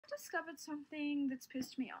discovered something that's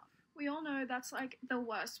pissed me off. We all know that's like the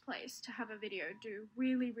worst place to have a video do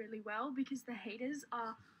really, really well because the haters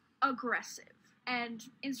are aggressive and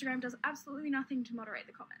Instagram does absolutely nothing to moderate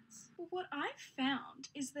the comments. But what I've found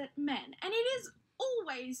is that men, and it is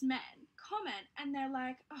always men, comment and they're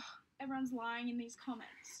like, oh, everyone's lying in these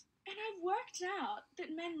comments. And I've worked out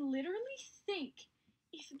that men literally think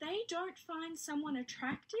if they don't find someone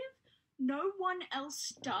attractive, no one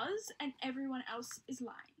else does, and everyone else is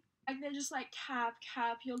lying. Like, they're just like, cap,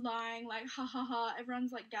 you're lying, like, ha ha ha,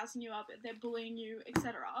 everyone's like gassing you up, they're bullying you,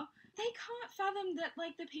 etc. They can't fathom that,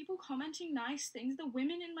 like, the people commenting nice things, the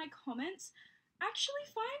women in my comments, actually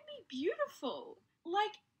find me beautiful.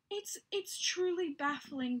 Like, it's truly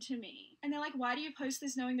baffling to me. And they're like, why do you post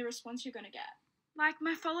this knowing the response you're gonna get? Like,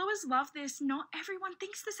 my followers love this, not everyone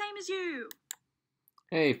thinks the same as you.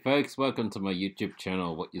 Hey folks, welcome to my YouTube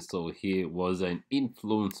channel. What you saw here was an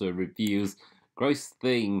influencer reviews gross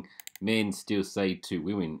thing men still say to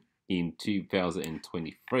women in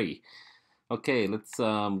 2023. Okay, let's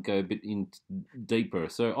go a bit in deeper.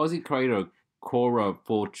 So Aussie creator Cora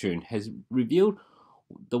Fortune has revealed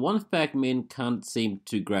the one fact men can't seem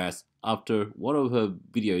to grasp after one of her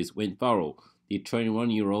videos went viral. The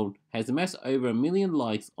 21-year-old has amassed over 1 million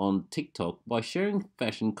likes on TikTok by sharing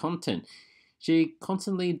fashion content. She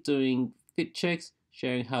constantly doing fit checks,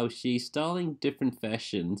 sharing how she's styling different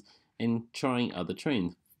fashions and trying other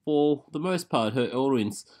trends. For the most part, her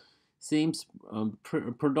audience seems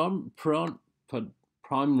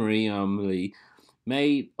primarily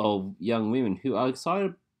made of young women who are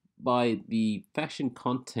excited by the fashion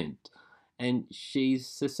content, and she's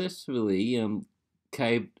successfully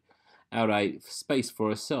carved out a space for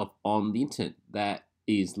herself on the internet that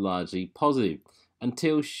is largely positive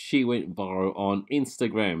until she went viral on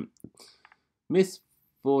Instagram. Miss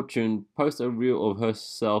Fortune posted a reel of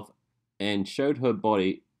herself and showed her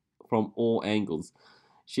body from all angles.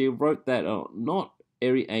 She wrote that not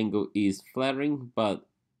every angle is flattering, but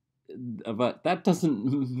that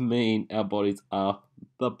doesn't mean our bodies are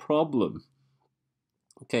the problem.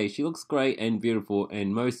 Okay, she looks great and beautiful,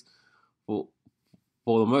 and for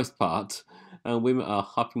the most part, women are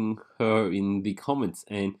hyping her in the comments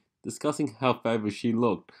and discussing how fabulous she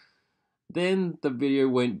looked. Then the video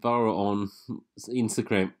went viral on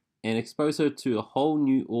Instagram and exposed her to a whole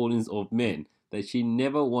new audience of men that she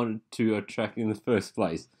never wanted to attract in the first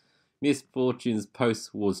place. Miss Fortune's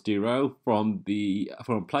post was derailed from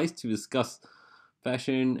a place to discuss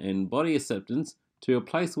fashion and body acceptance to a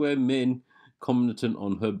place where men commented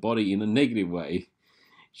on her body in a negative way.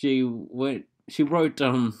 She wrote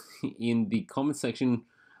in the comment section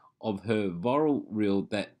of her viral reel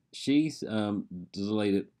that she's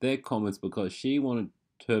deleted their comments because she wanted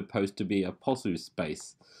her post to be a positive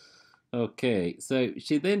space. Okay, so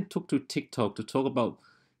she then took to TikTok to talk about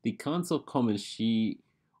the kinds of comments she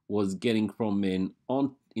was getting from men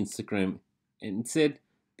on Instagram and said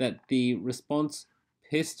that the response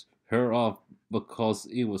pissed her off because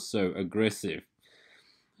it was so aggressive.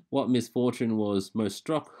 What Miss Fortune was most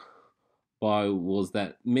struck by was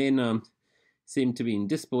that men seemed to be in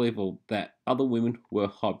disbelief that other women were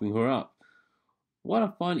hyping her up. What I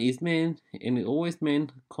find is men, and always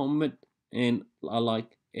men, comment and are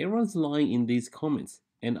like, everyone's lying in these comments.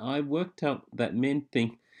 And I worked out that men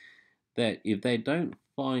think that if they don't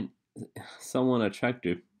find someone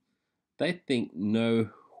attractive, they think no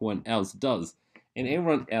one else does. And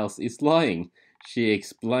everyone else is lying, she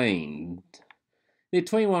explained. The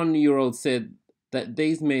 21-year-old said that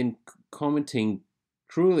these men commenting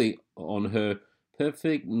truly on her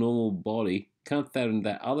perfect normal body can't fathom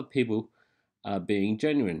that other people are being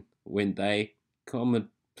genuine when they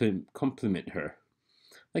compliment her.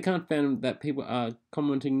 They can't fathom that people are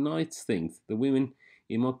commenting nice things. The women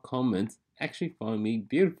in my comments actually find me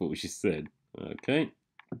beautiful, she said. Okay.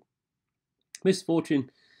 Miss Fortune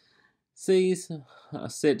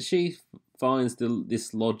said she finds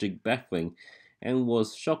this logic baffling and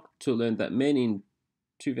was shocked to learn that men in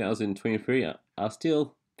 2023 are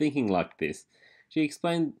still thinking like this. She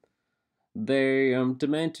explained they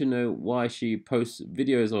demand to know why she posts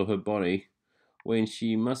videos of her body when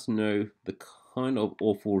she must know the kind of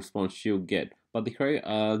awful response she'll get. But the creator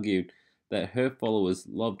argued that her followers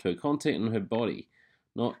loved her content and her body.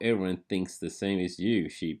 Not everyone thinks the same as you,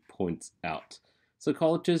 she points out.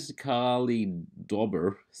 Psychologist Carly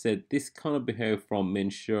Dauber said this kind of behavior from men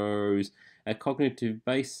shows a cognitive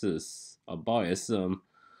bias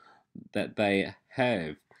that they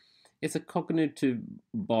have. It's a cognitive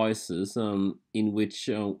biases in which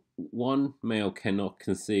one male cannot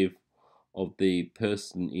conceive of the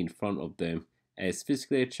person in front of them as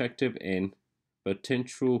physically attractive and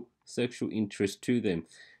potential sexual interest to them.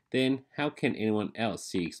 then how can anyone else,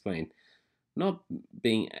 she explained. Not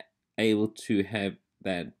being able to have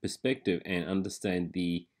that perspective and understand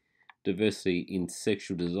the diversity in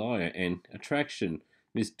sexual desire and attraction,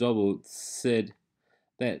 Miss Double said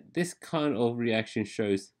that this kind of reaction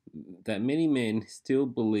shows that many men still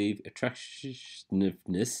believe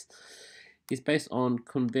attractiveness is based on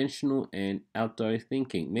conventional and outdated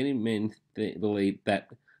thinking. Many men believe that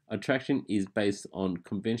attraction is based on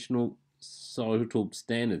conventional social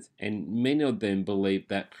standards, and many of them believe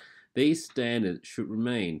that these standards should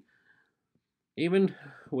remain, even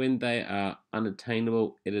when they are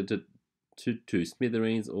unattainable, edited to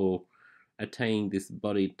smithereens, or attaining this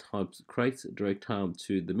body type creates direct harm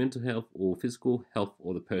to the mental health or physical health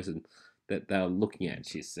of the person that they're looking at,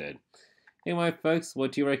 she said. Anyway, folks,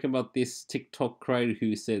 what do you reckon about this TikTok creator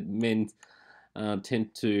who said men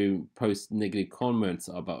tend to post negative comments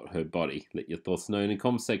about her body? Let your thoughts know in the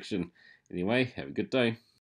comment section. Anyway, have a good day.